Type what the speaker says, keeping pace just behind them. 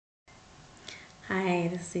Hi,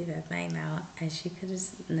 this is Eva right now. As you could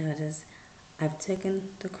just notice, I've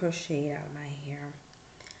taken the crochet out of my hair.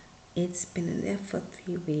 It's been in there for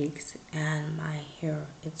 3 weeks and my hair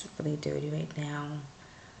is really dirty right now.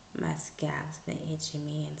 My scalp's been itching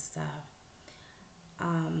me and stuff.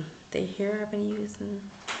 The hair I've been using,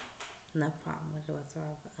 no problem with it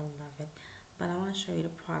whatsoever. I love it. But I want to show you the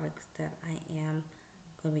products that I am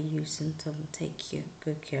going to be using to take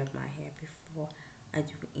good care of my hair before I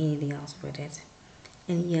do anything else with it.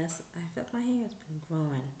 And yes, I feel like my hair has been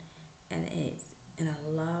growing and I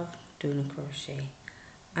love doing crochet.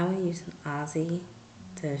 I'm using Aussie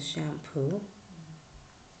to shampoo,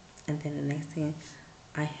 and then the next thing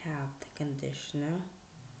I have the conditioner.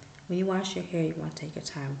 When you wash your hair, you want to take your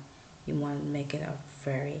time. You want to make it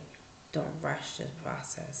don't rush this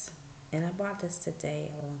process. And I bought this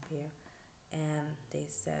today at Olympia, and they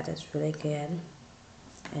said it's really good.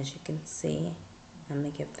 As you can see, I'm gonna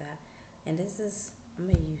give that. And I'm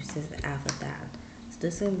gonna use this after that. So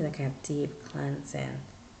this is gonna be like a deep cleansing.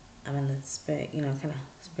 I'm gonna kind of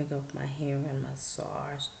sprinkle my hair and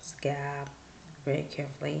massage the scalp very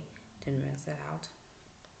carefully, then rinse it out.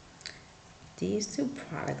 These two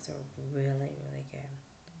products are really good.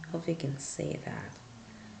 Hope you can see that.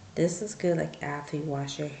 This is good like after you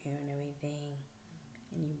wash your hair and everything,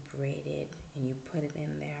 and you braid it and you put it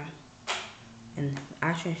in there. And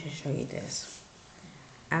actually I should show you this.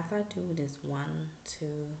 After I do this 1,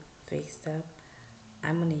 2, 3 step,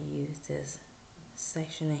 I'm going to use this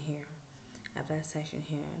section of hair. After that section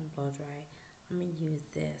here and blow dry, I'm going to use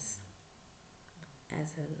this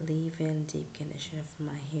as a leave-in deep conditioner for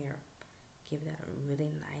my hair. Give that a really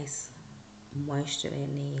nice moisture it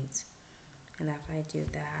needs. And after I do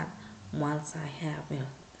that, once I have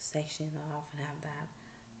section off and have that,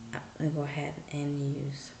 I'm going to go ahead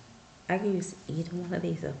and I can use either one of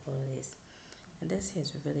these or both of these. And this here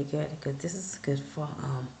is really good because this is good for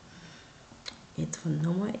it's for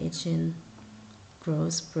no more itching, grow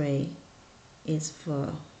spray. It's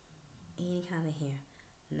for any kind of hair,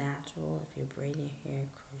 natural, if you're braiding your hair,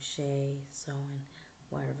 crochet, sewing,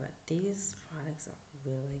 whatever. These products are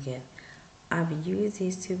really good. I've used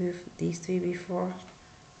these three before.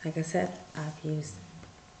 Like I said, I've used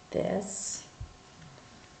this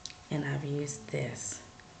and I've used this.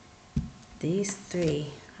 These three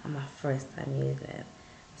are my first time using it.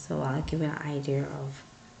 So I'll give you an idea of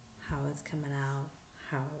how it's coming out,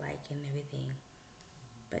 how I like it and everything.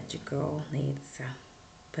 But your girl needs to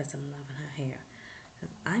put some love in her hair. 'Cause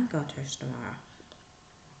I'm going to church tomorrow.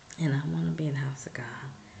 And I want to be in the house of God.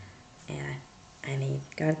 And I need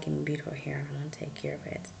God to give me beautiful hair and I want to take care of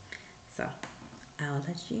it. So I'll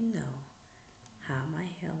let you know how my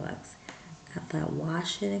hair looks after I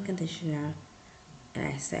wash it in conditioner and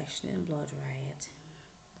I section it and blow dry it.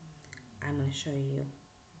 I'm going to show you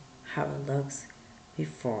how it looks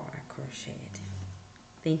before I crochet it.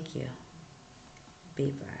 Thank you.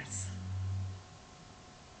 Be blessed.